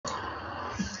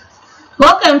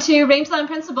Welcome to Rangeland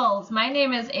Principles. My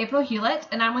name is April Hewlett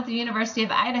and I'm with the University of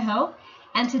Idaho.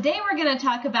 And today we're going to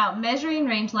talk about measuring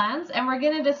rangelands, and we're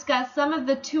going to discuss some of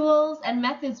the tools and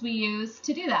methods we use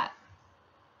to do that.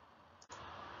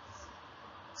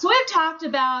 So we've talked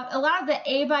about a lot of the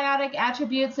abiotic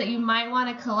attributes that you might want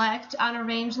to collect on a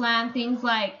rangeland. Things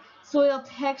like soil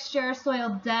texture,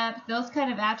 soil depth, those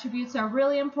kind of attributes are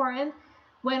really important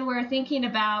when we're thinking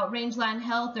about rangeland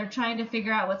health or trying to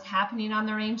figure out what's happening on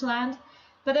the rangeland.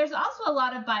 But there's also a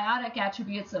lot of biotic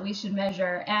attributes that we should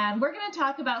measure, and we're going to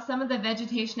talk about some of the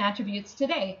vegetation attributes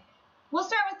today. We'll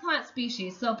start with plant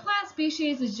species. So plant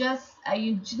species is just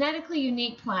a genetically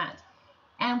unique plant,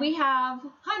 and we have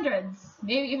hundreds,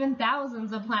 maybe even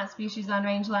thousands of plant species on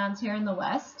rangelands here in the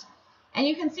West. And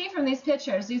you can see from these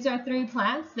pictures, these are 3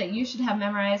 plants that you should have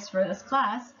memorized for this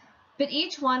class. But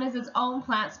each one is its own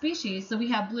plant species. So we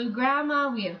have blue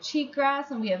grama, we have cheatgrass,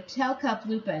 and we have tailcup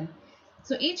lupin.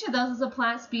 So each of those is a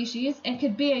plant species and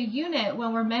could be a unit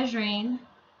when we're measuring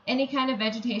any kind of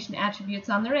vegetation attributes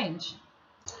on the range.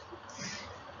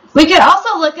 We could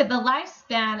also look at the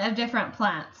lifespan of different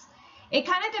plants. It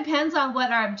kind of depends on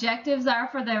what our objectives are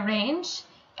for the range.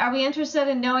 Are we interested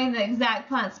in knowing the exact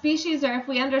plant species, or if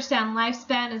we understand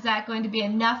lifespan, is that going to be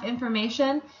enough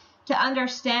information to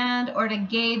understand or to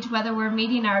gauge whether we're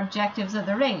meeting our objectives of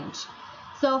the range?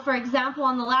 So for example,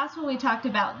 on the last one we talked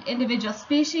about individual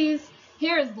species.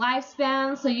 Here is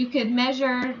lifespan, so you could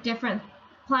measure different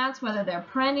plants, whether they're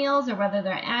perennials or whether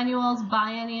they're annuals,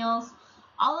 biennials,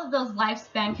 all of those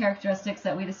lifespan characteristics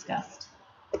that we discussed.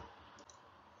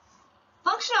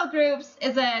 Functional groups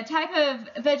is a type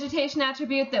of vegetation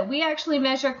attribute that we actually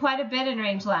measure quite a bit in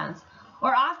rangelands.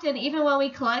 Or often, even when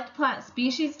we collect plant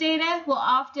species data, we'll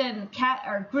often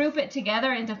group it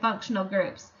together into functional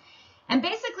groups. And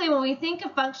basically, when we think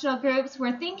of functional groups,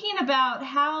 we're thinking about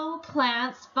how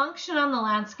plants function on the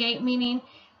landscape, meaning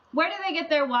where do they get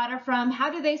their water from, how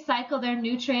do they cycle their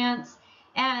nutrients,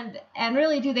 and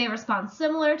really do they respond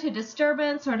similar to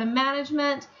disturbance or to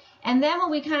management. And then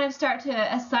when we kind of start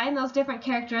to assign those different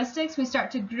characteristics, we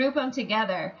start to group them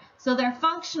together. So they're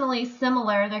functionally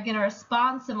similar, they're going to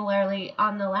respond similarly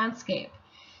on the landscape.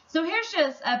 So here's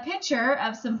just a picture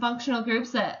of some functional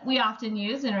groups that we often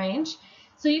use in range.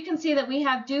 So you can see that we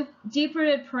have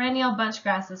deep-rooted perennial bunch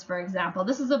grasses, for example.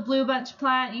 This is a blue bunch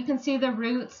plant. You can see the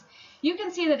roots. You can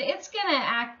see that it's going to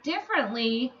act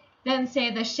differently than,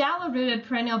 say, the shallow-rooted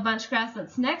perennial bunch grass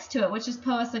that's next to it, which is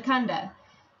Poa secunda.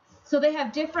 So they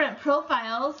have different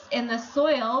profiles in the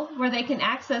soil where they can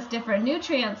access different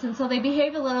nutrients, and so they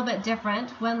behave a little bit different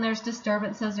when there's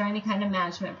disturbances or any kind of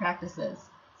management practices.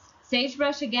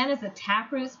 Sagebrush, again, is a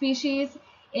taproot species.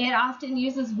 It often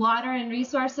uses water and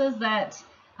resources that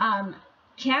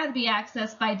can't be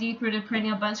accessed by deep-rooted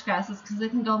perennial bunch grasses because it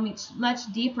can go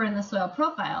much deeper in the soil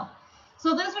profile.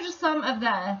 So those are just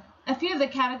a few of the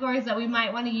categories that we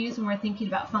might want to use when we're thinking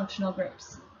about functional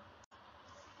groups.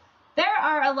 There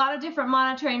are a lot of different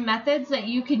monitoring methods that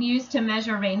you can use to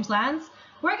measure rangelands.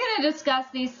 We're going to discuss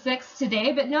these 6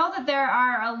 today, but know that there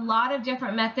are a lot of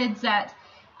different methods that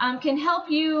can help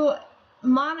you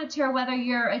monitor whether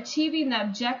you're achieving the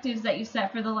objectives that you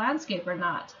set for the landscape or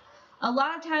not. A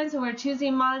lot of times when we're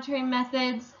choosing monitoring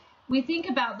methods, we think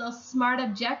about those SMART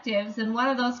objectives, and one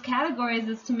of those categories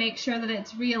is to make sure that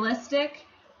it's realistic,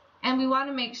 and we want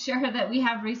to make sure that we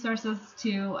have resources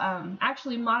to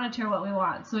actually monitor what we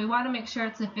want. So we want to make sure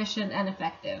it's efficient and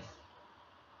effective.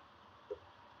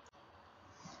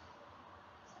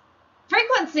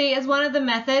 Frequency is one of the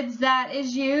methods that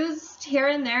is used here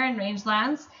and there in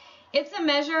rangelands. It's a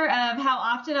measure of how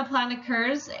often a plant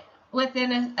occurs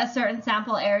within a certain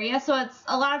sample area. So it's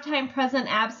a lot of time present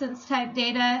absence type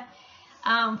data.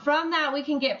 From that, we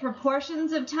can get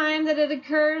proportions of time that it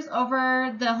occurs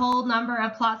over the whole number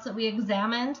of plots that we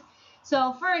examined.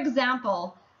 So for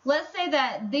example, let's say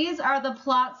that these are the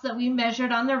plots that we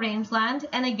measured on the rangeland.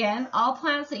 And again, all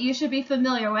plants that you should be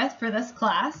familiar with for this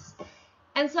class.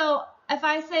 And so if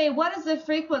I say, what is the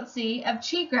frequency of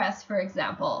cheatgrass, for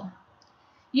example?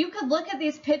 You could look at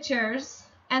these pictures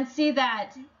and see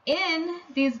that in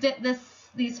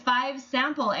these 5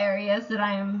 sample areas that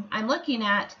I'm looking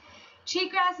at,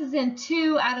 cheatgrass is in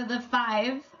 2 out of the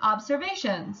 5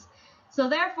 observations. So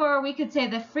therefore, we could say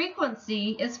the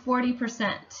frequency is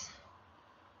 40%.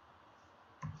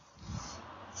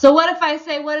 So what if I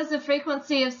say, what is the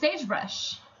frequency of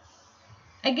sagebrush?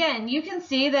 Again, you can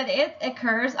see that it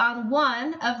occurs on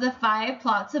 1 of the 5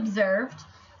 plots observed.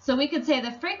 So we could say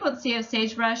the frequency of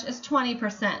sagebrush is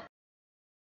 20%.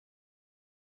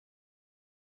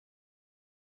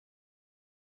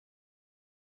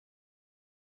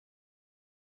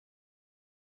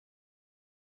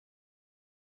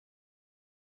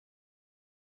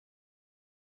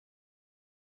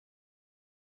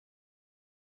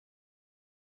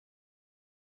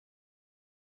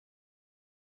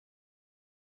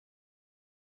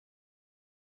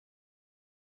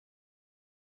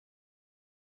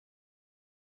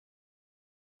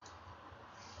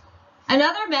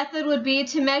 Another method would be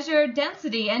to measure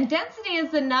density, and density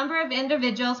is the number of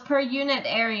individuals per unit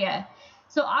area.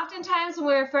 So oftentimes when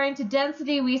we're referring to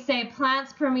density, we say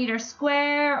plants per meter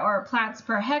square, or plants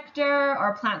per hectare,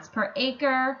 or plants per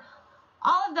acre.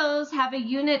 All of those have a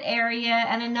unit area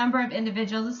and a number of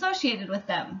individuals associated with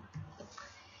them.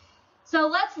 So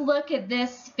let's look at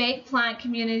this fake plant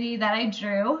community that I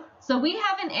drew. So we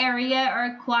have an area or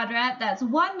a quadrat that's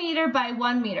 1 meter by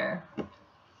 1 meter.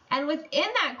 And within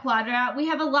that quadrat, we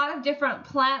have a lot of different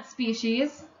plant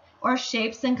species or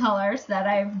shapes and colors that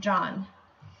I've drawn.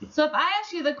 So if I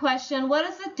ask you the question, what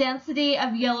is the density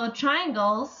of yellow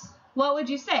triangles, what would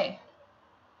you say?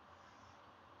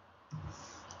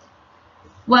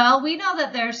 Well, we know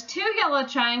that there's 2 yellow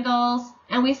triangles,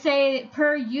 and we say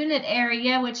per unit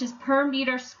area, which is per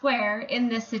meter square in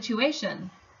this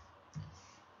situation.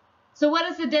 So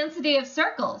what is the density of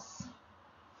circles?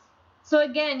 So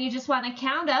again, you just want to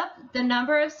count up the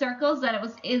number of circles that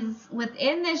is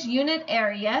within this unit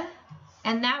area,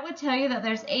 and that would tell you that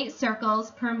there's 8 circles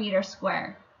per meter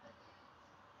square.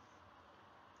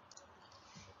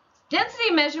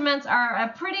 Density measurements are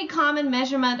a pretty common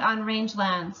measurement on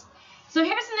rangelands. So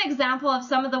here's an example of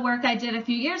some of the work I did a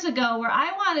few years ago where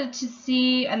I wanted to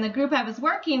see, and the group I was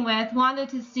working with wanted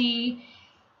to see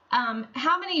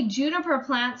how many juniper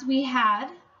plants we had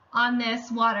on this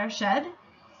watershed.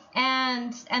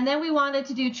 And then we wanted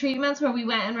to do treatments where we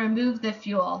went and removed the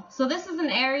fuel. So this is an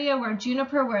area where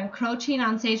juniper were encroaching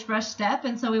on sagebrush steppe,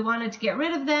 and so we wanted to get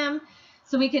rid of them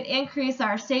so we could increase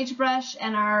our sagebrush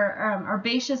and our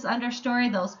herbaceous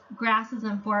understory, those grasses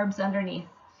and forbs underneath.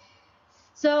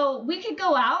 So we could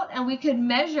go out and we could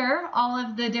measure all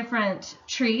of the different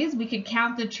trees. We could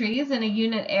count the trees in a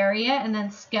unit area and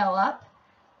then scale up.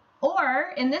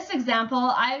 Or in this example,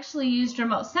 I actually used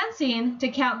remote sensing to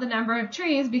count the number of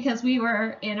trees because we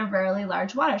were in a fairly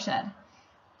large watershed.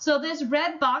 So this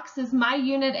red box is my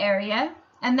unit area,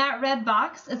 and that red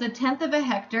box is 1/10 of a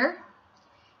hectare.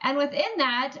 And within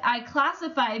that, I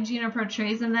classified juniper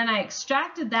trees, and then I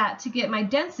extracted that to get my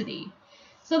density.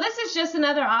 So this is just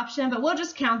another option, but we'll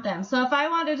just count them. So if I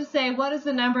wanted to say what is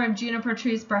the number of juniper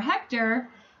trees per hectare,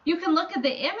 you can look at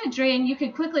the imagery and you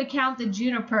could quickly count the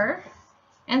juniper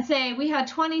and say we had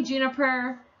 20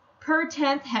 juniper per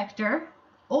 10th hectare,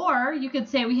 or you could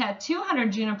say we had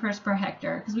 200 junipers per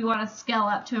hectare because we want to scale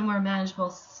up to a more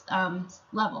manageable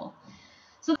level.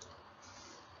 So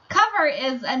cover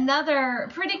is another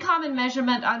pretty common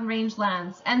measurement on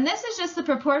rangelands, and this is just the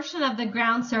proportion of the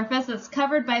ground surface that's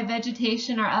covered by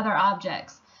vegetation or other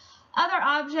objects. Other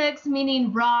objects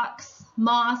meaning rocks,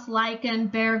 moss, lichen,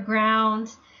 bare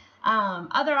ground.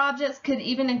 Other objects could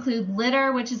even include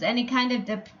litter, which is any kind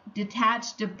of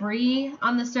detached debris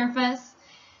on the surface.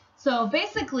 So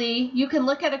basically, you can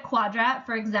look at a quadrat,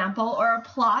 for example, or a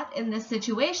plot in this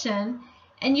situation,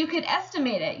 and you could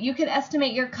estimate it. You could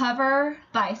estimate your cover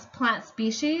by plant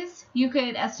species. You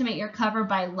could estimate your cover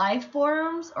by life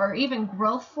forms or even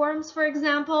growth forms, for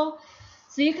example.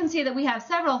 So you can see that we have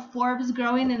several forbs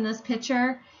growing in this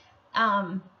picture.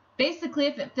 Basically,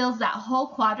 if it fills that whole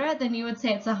quadrat, then you would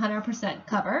say it's 100%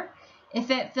 cover. If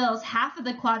it fills half of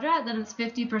the quadrat, then it's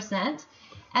 50%.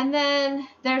 And then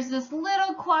there's this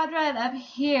little quadrat up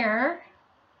here,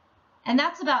 and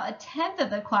that's about 1/10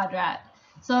 of the quadrat.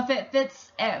 So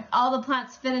if all the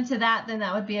plants fit into that, then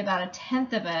that would be about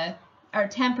 1/10 of or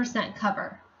 10%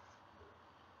 cover.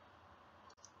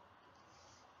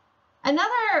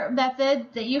 Another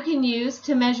method that you can use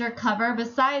to measure cover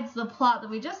besides the plot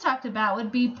that we just talked about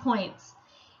would be points.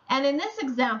 And in this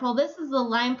example, this is the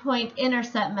line point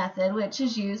intercept method, which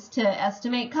is used to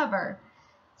estimate cover.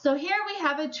 So here we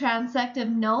have a transect of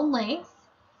known length,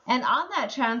 and on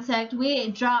that transect we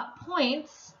drop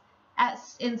points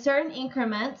in certain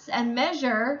increments and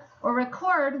measure or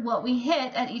record what we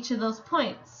hit at each of those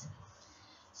points.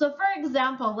 So for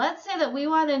example, let's say that we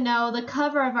want to know the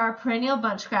cover of our perennial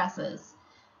bunch grasses.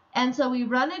 And so we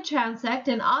run a transect,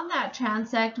 and on that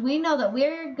transect we know that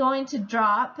we're going to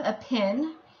drop a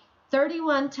pin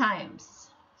 31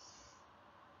 times.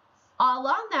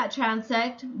 Along that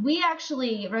transect, we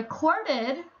actually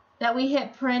recorded that we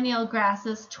hit perennial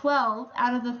grasses 12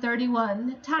 out of the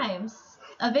 31 times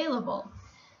available.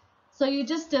 So you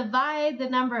just divide the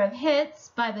number of hits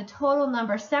by the total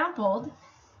number sampled,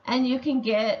 and you can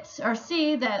get or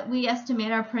see that we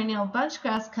estimate our perennial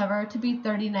bunchgrass cover to be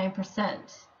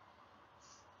 39%.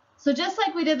 So just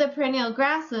like we did the perennial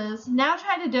grasses, now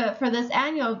try to do it for this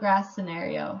annual grass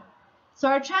scenario. So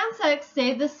our transects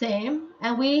stayed the same,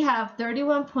 and we have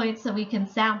 31 points that we can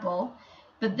sample.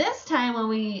 But this time when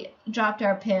we dropped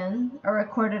our pin or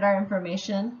recorded our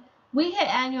information, we hit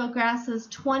annual grasses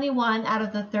 21 out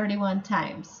of the 31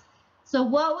 times. So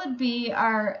what would be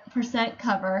our percent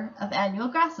cover of annual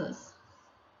grasses?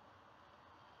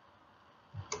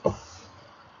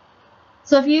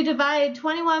 So if you divide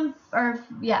 21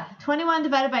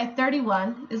 divided by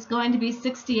 31 is going to be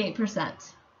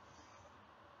 68%.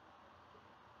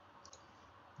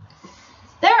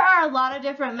 There are a lot of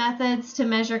different methods to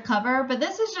measure cover, but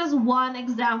this is just one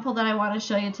example that I want to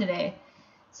show you today.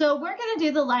 So we're going to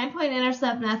do the line point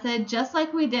intercept method just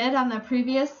like we did on the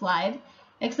previous slide,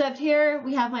 except here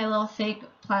we have my little fake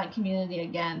plant community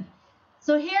again.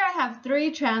 So here I have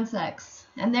 3 transects,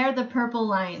 and they're the purple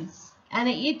lines. And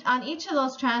on each of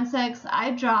those transects,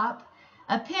 I drop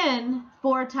a pin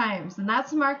 4 times, and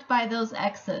that's marked by those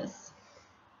X's.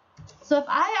 So if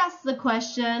I ask the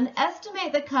question,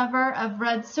 estimate the cover of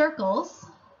red circles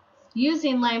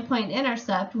using line point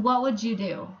intercept, what would you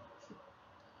do?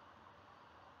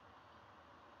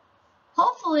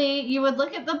 Hopefully you would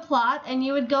look at the plot and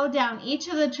you would go down each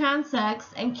of the transects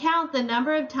and count the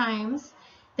number of times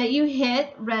that you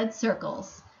hit red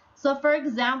circles. So for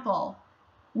example,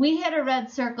 we hit a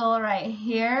red circle right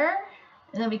here,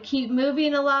 and then we keep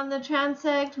moving along the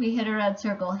transect. We hit a red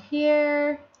circle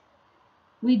here.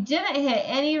 We didn't hit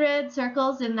any red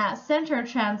circles in that center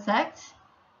transect.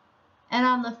 And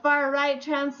on the far right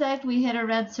transect, we hit a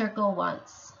red circle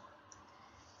once.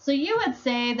 So you would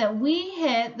say that we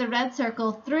hit the red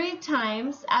circle 3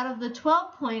 times out of the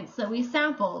 12 points that we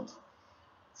sampled.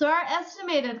 So our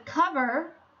estimated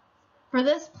cover for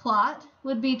this plot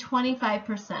would be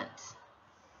 25%.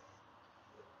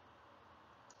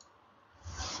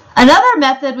 Another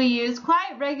method we use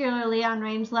quite regularly on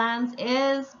rangelands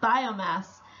is biomass.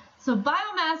 So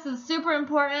biomass is super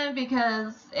important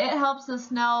because it helps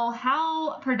us know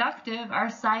how productive our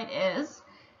site is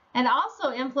and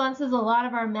also influences a lot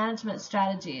of our management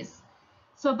strategies.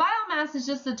 So biomass is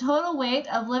just the total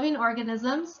weight of living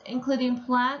organisms, including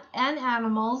plant and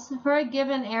animals, for a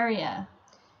given area.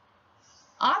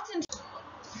 Often,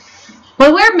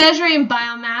 when we're measuring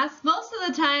biomass, most of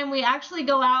the time we actually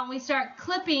go out and we start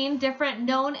clipping different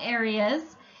known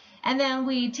areas, and then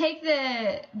we take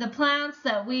the plants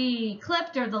that we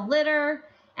clipped or the litter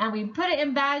and we put it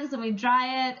in bags and we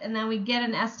dry it, and then we get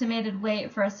an estimated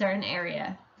weight for a certain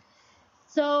area.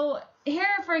 So here,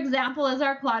 for example, is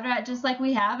our quadrat just like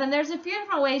we have, and there's a few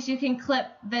different ways you can clip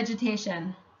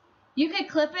vegetation. You could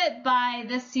clip it by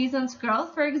this season's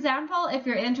growth, for example, if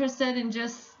you're interested in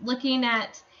just looking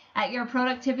at your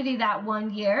productivity that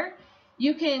one year.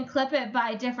 You can clip it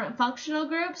by different functional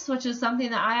groups, which is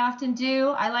something that I often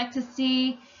do. I like to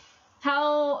see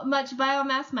how much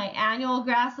biomass my annual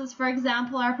grasses, for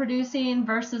example, are producing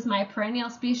versus my perennial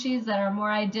species that are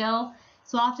more ideal.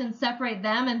 So often separate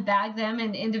them and bag them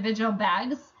in individual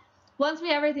bags. Once we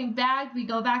have everything bagged, we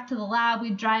go back to the lab, we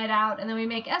dry it out, and then we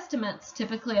make estimates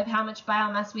typically of how much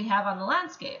biomass we have on the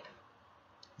landscape.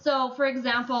 So for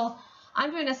example,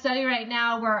 I'm doing a study right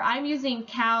now where I'm using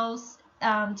cows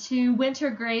to winter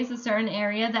graze a certain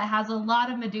area that has a lot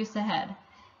of medusa head.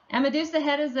 And medusa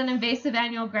head is an invasive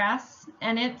annual grass,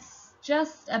 and it's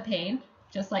just a pain,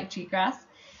 just like cheatgrass.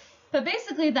 But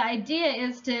basically the idea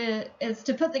is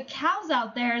to put the cows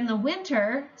out there in the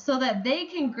winter so that they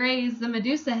can graze the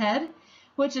medusa head,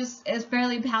 which is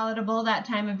fairly palatable that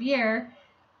time of year,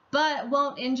 but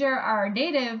won't injure our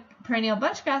native perennial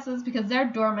bunch grasses because they're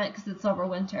dormant because it's over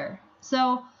winter.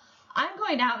 So I'm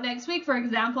going out next week, for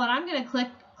example, and I'm going to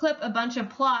clip a bunch of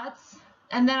plots,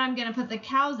 and then I'm going to put the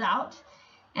cows out.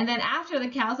 And then after the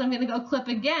cows, I'm going to go clip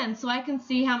again so I can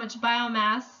see how much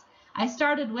biomass I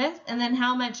started with and then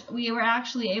how much we were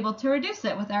actually able to reduce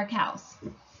it with our cows.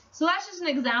 So that's just an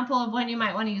example of when you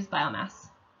might want to use biomass.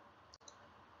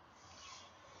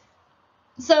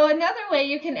 So another way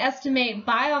you can estimate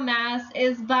biomass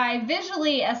is by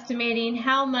visually estimating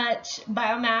how much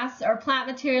biomass or plant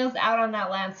material is out on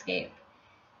that landscape.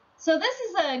 So this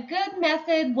is a good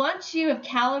method once you have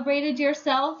calibrated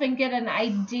yourself and get an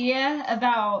idea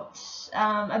about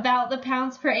the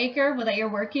pounds per acre that you're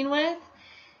working with.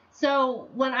 So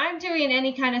when I'm doing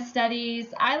any kind of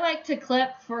studies, I like to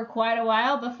clip for quite a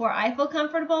while before I feel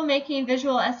comfortable making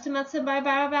visual estimates of my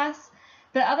biomass.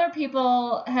 But other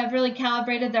people have really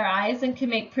calibrated their eyes and can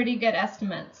make pretty good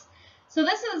estimates. So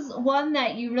this is one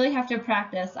that you really have to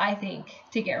practice, I think,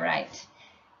 to get right.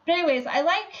 But anyways, I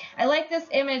like this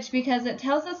image because it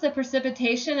tells us the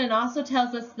precipitation and also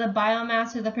tells us the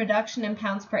biomass or the production in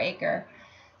pounds per acre.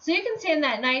 So you can see in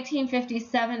that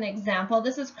 1957 example,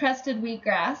 this is crested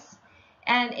wheatgrass,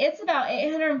 and it's about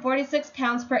 846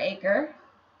 pounds per acre.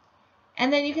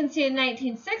 And then you can see in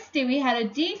 1960 we had a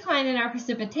decline in our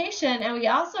precipitation, and we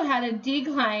also had a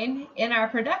decline in our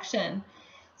production.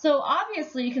 So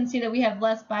obviously you can see that we have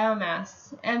less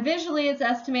biomass, and visually it's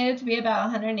estimated to be about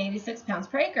 186 pounds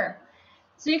per acre.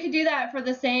 So you could do that for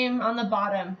the same on the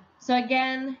bottom. So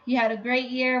again, you had a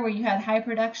great year where you had high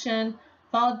production,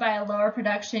 followed by a lower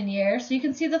production year. So you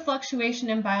can see the fluctuation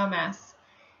in biomass.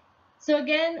 So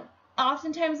again,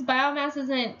 oftentimes biomass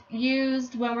isn't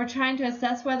used when we're trying to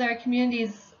assess whether a community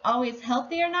is always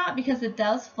healthy or not, because it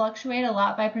does fluctuate a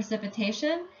lot by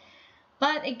precipitation.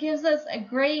 But it gives us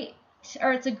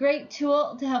it's a great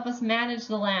tool to help us manage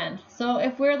the land. So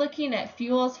if we're looking at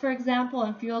fuels, for example,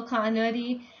 and fuel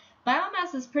continuity,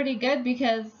 biomass is pretty good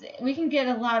because we can get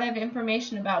a lot of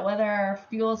information about whether our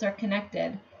fuels are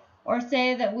connected. Or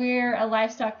say that we're a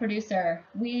livestock producer.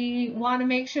 We want to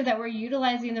make sure that we're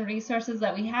utilizing the resources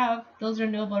that we have, those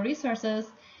renewable resources,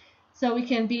 so we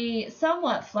can be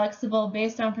somewhat flexible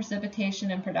based on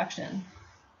precipitation and production.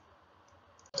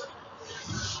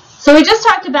 So we just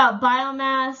talked about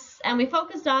biomass, and we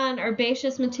focused on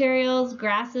herbaceous materials,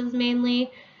 grasses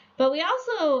mainly, but we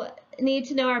also need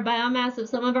to know our biomass of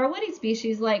some of our woody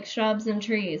species like shrubs and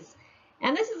trees.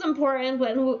 And this is important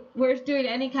when we're doing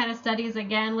any kind of studies,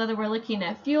 again, whether we're looking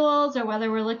at fuels or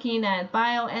whether we're looking at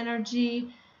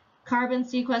bioenergy, carbon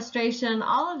sequestration.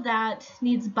 All of that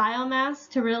needs biomass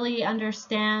to really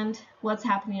understand what's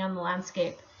happening on the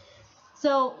landscape.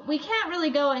 So we can't really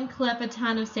go and clip a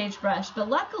ton of sagebrush, but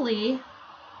luckily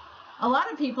a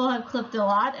lot of people have clipped a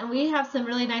lot, and we have some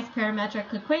really nice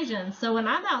parametric equations. So when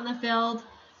I'm out in the field,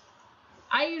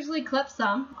 I usually clip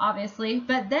some, obviously,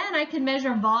 but then I can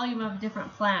measure volume of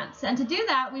different plants. And to do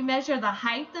that, we measure the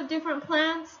height of different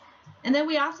plants, and then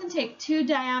we often take 2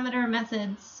 diameter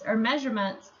methods or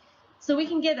measurements so we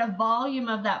can get a volume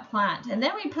of that plant. And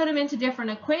then we put them into different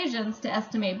equations to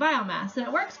estimate biomass, and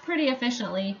it works pretty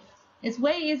efficiently. It's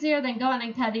way easier than going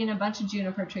and cutting a bunch of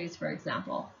juniper trees, for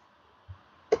example.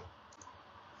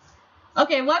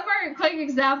 Okay, one more quick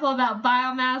example about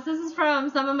biomass. This is from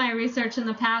some of my research in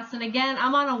the past, and again,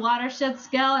 I'm on a watershed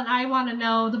scale, and I want to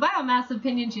know the biomass of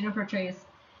pinyon juniper trees.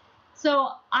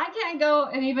 So I can't go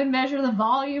and even measure the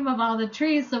volume of all the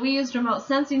trees, so we used remote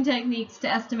sensing techniques to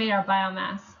estimate our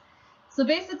biomass. So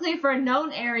basically, for a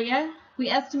known area, we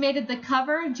estimated the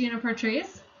cover of juniper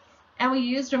trees, and we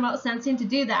used remote sensing to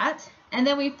do that, and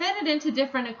then we fit it into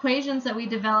different equations that we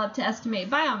developed to estimate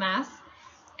biomass.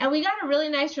 And we got a really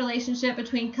nice relationship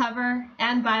between cover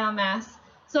and biomass.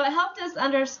 So it helped us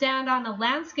understand on a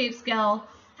landscape scale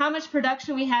how much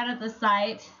production we had at the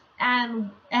site, and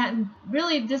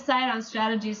really decide on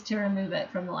strategies to remove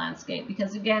it from the landscape,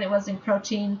 because again, it was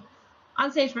encroaching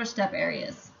on sagebrush steppe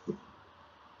areas.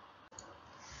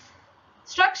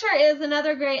 Structure is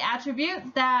another great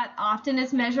attribute that often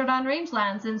is measured on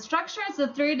rangelands, and structure is the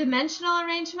 3-dimensional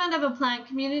arrangement of a plant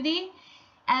community.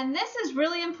 And this is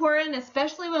really important,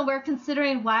 especially when we're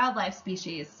considering wildlife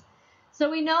species. So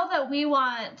we know that we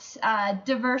want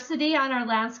diversity on our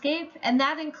landscape, and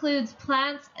that includes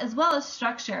plants as well as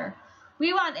structure.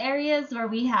 We want areas where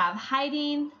we have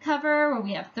hiding cover, where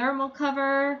we have thermal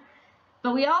cover,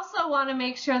 but we also want to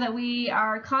make sure that we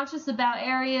are conscious about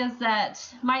areas that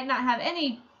might not have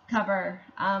any cover.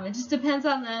 It just depends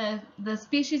on the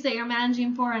species that you're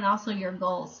managing for and also your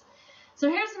goals. So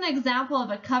here's an example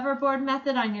of a cover board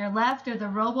method on your left, or the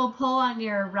robopole on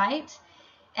your right.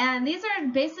 And these are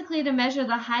basically to measure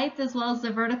the height as well as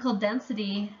the vertical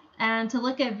density, and to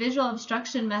look at visual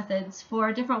obstruction methods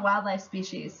for different wildlife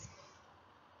species.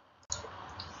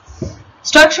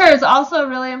 Structure is also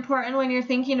really important when you're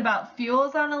thinking about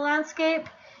fuels on a landscape.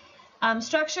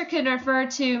 Structure can refer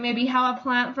to maybe how a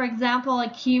plant, for example,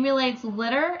 accumulates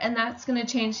litter, and that's going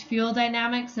to change fuel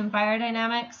dynamics and fire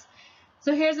dynamics.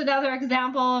 So here's another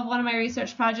example of one of my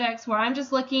research projects where I'm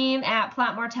just looking at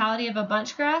plant mortality of a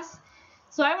bunchgrass.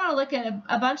 So I want to look at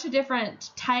a bunch of different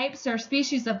types or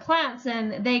species of plants,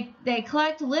 and they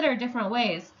collect litter different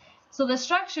ways. So the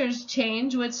structures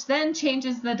change, which then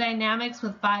changes the dynamics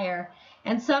with fire.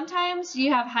 And sometimes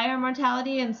you have higher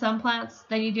mortality in some plants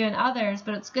than you do in others,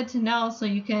 but it's good to know so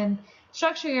you can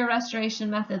structure your restoration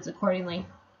methods accordingly.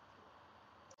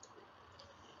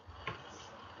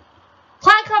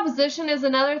 Plant composition is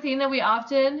another thing that we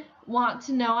often want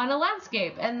to know on a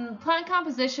landscape, and plant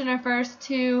composition refers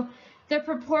to the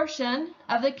proportion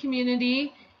of the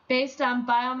community based on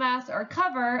biomass or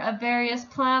cover of various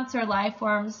plants or life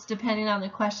forms, depending on the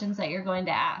questions that you're going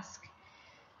to ask.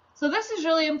 So this is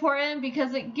really important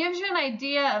because it gives you an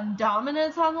idea of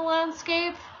dominance on the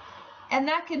landscape, and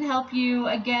that can help you,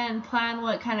 again, plan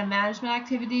what kind of management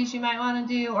activities you might want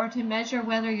to do, or to measure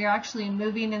whether you're actually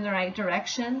moving in the right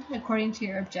direction according to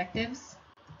your objectives.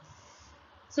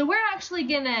 So we're actually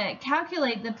going to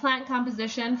calculate the plant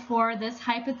composition for this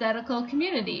hypothetical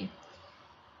community.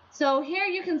 So here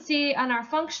you can see on our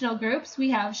functional groups, we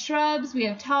have shrubs, we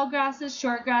have tall grasses,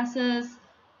 short grasses,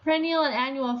 perennial and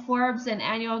annual forbs, and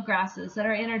annual grasses that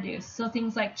are introduced, so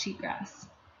things like cheatgrass.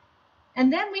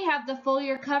 And then we have the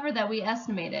foliar cover that we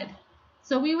estimated.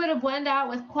 So we would have went out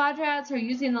with quadrats or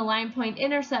using the line point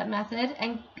intercept method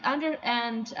and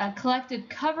collected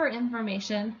cover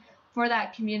information for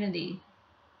that community.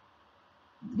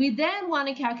 We then want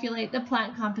to calculate the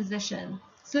plant composition.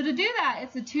 So to do that,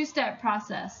 it's a two-step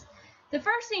process. The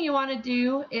first thing you want to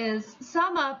do is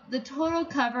sum up the total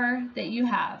cover that you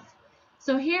have.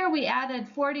 So here we added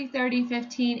 40, 30,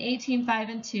 15, 18, 5,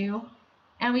 and 2,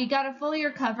 and we got a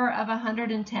foliar cover of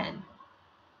 110.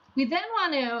 We then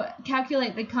want to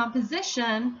calculate the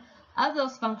composition of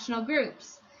those functional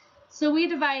groups. So we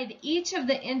divide each of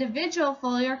the individual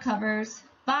foliar covers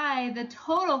by the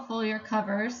total foliar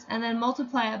covers and then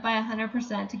multiply it by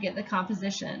 100% to get the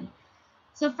composition.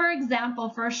 So for example,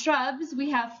 for shrubs,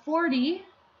 we have 40%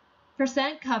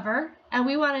 cover, and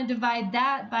we want to divide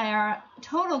that by our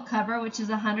total cover, which is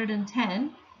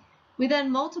 110. We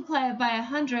then multiply it by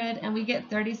 100, and we get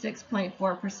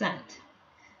 36.4%.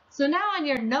 So now on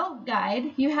your note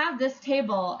guide, you have this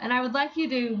table, and I would like you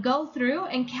to go through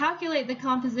and calculate the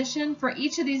composition for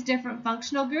each of these different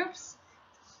functional groups.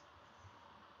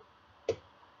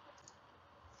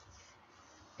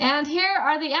 And here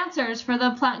are the answers for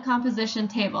the plant composition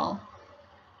table.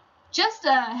 Just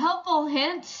a helpful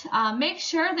hint, make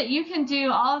sure that you can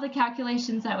do all the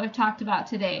calculations that we've talked about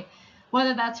today.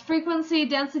 Whether that's frequency,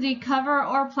 density, cover,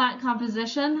 or plant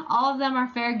composition, all of them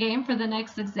are fair game for the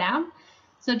next exam.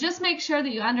 So just make sure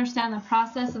that you understand the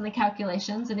process and the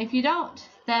calculations, and if you don't,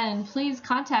 then please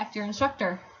contact your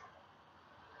instructor.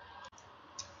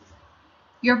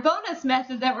 Your bonus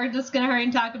method that we're just going to hurry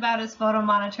and talk about is photo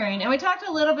monitoring. And we talked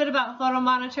a little bit about photo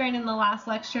monitoring in the last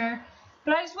lecture,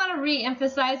 but I just want to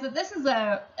re-emphasize that this is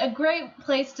a great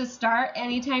place to start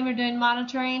anytime you're doing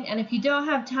monitoring. And if you don't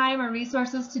have time or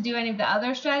resources to do any of the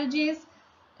other strategies,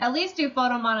 at least do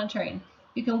photo monitoring.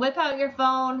 You can whip out your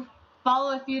phone,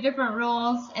 follow a few different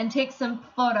rules, and take some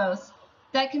photos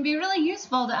that can be really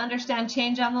useful to understand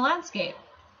change on the landscape.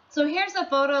 So here's a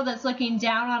photo that's looking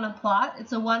down on a plot.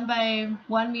 It's a 1 by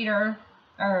 1 meter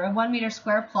or a 1 meter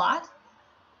square plot.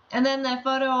 And then the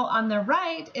photo on the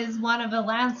right is one of a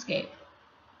landscape.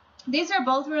 These are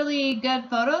both really good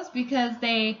photos because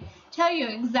they tell you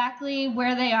exactly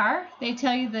where they are. They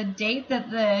tell you the date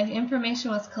that the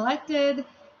information was collected.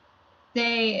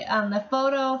 The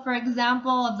photo, for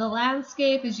example, of the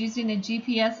landscape is using a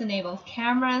GPS-enabled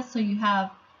camera, so you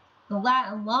have the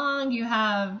lat and long, you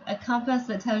have a compass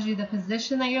that tells you the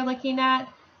position that you're looking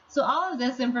at. So all of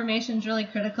this information is really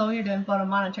critical when you're doing photo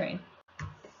monitoring.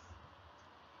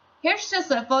 Here's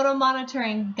just a photo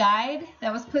monitoring guide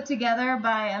that was put together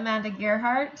by Amanda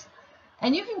Gerhardt.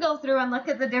 And you can go through and look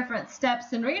at the different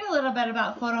steps and read a little bit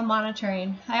about photo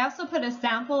monitoring. I also put a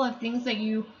sample of things that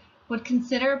you would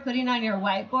consider putting on your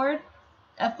whiteboard.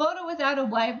 A photo without a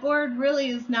whiteboard really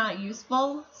is not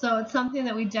useful, so it's something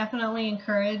that we definitely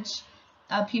encourage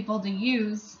people to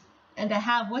use and to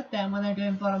have with them when they're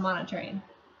doing photo monitoring.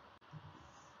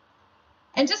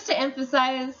 And just to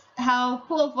emphasize how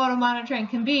cool photo monitoring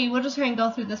can be, we'll just try and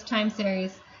go through this time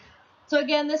series. So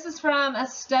again, this is from a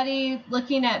study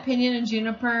looking at pinyon and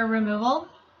juniper removal.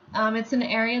 It's an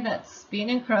area that's being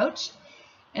encroached.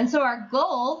 And so our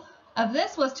goal of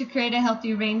this was to create a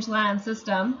healthy rangeland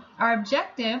system. Our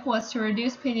objective was to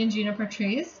reduce pinyon juniper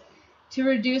trees, to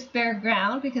reduce bare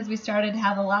ground because we started to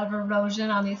have a lot of erosion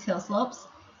on these hill slopes,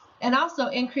 and also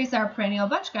increase our perennial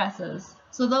bunch grasses.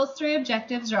 So those three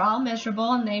objectives are all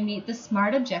measurable and they meet the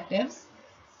SMART objectives.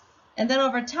 And then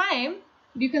over time,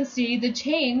 you can see the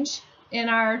change in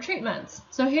our treatments.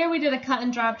 So here we did a cut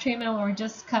and drop treatment where we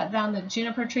just cut down the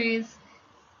juniper trees.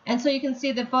 And so you can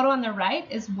see the photo on the right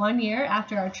is 1 year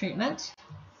after our treatment.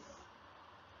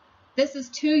 This is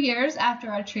 2 years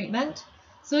after our treatment.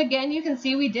 So again, you can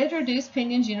see we did reduce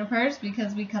pinyon junipers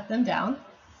because we cut them down.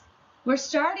 We're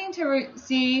starting to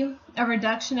see a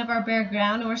reduction of our bare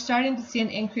ground, and we're starting to see an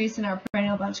increase in our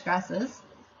perennial bunch grasses.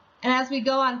 And as we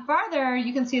go on farther,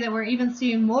 you can see that we're even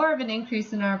seeing more of an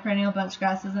increase in our perennial bunch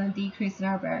grasses and a decrease in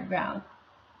our bare ground.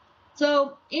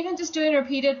 So even just doing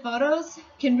repeated photos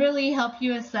can really help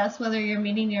you assess whether you're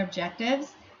meeting your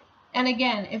objectives. And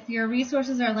again, if your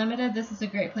resources are limited, this is a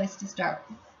great place to start.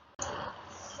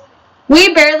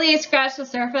 We barely scratched the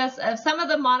surface of some of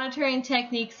the monitoring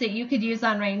techniques that you could use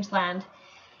on rangeland.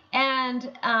 And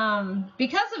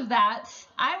because of that,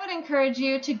 I would encourage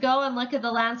you to go and look at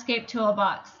the Landscape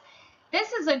Toolbox.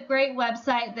 This is a great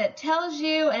website that tells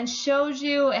you and shows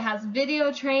you, it has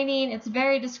video training, it's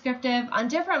very descriptive on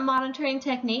different monitoring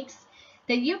techniques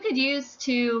that you could use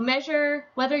to measure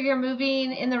whether you're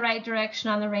moving in the right direction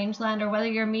on the rangeland or whether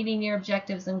you're meeting your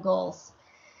objectives and goals.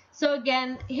 So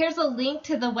again, here's a link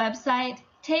to the website.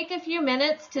 Take a few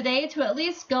minutes today to at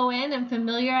least go in and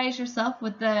familiarize yourself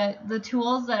with the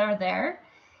tools that are there.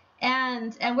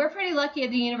 And we're pretty lucky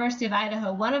at the University of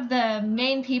Idaho. One of the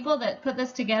main people that put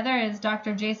this together is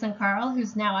Dr. Jason Carl,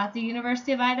 who's now at the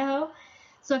University of Idaho.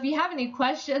 So if you have any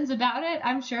questions about it,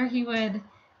 I'm sure he would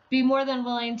be more than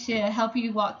willing to help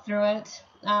you walk through it,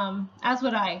 as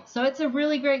would I. So it's a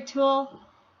really great tool.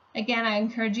 Again, I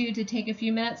encourage you to take a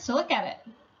few minutes to look at it.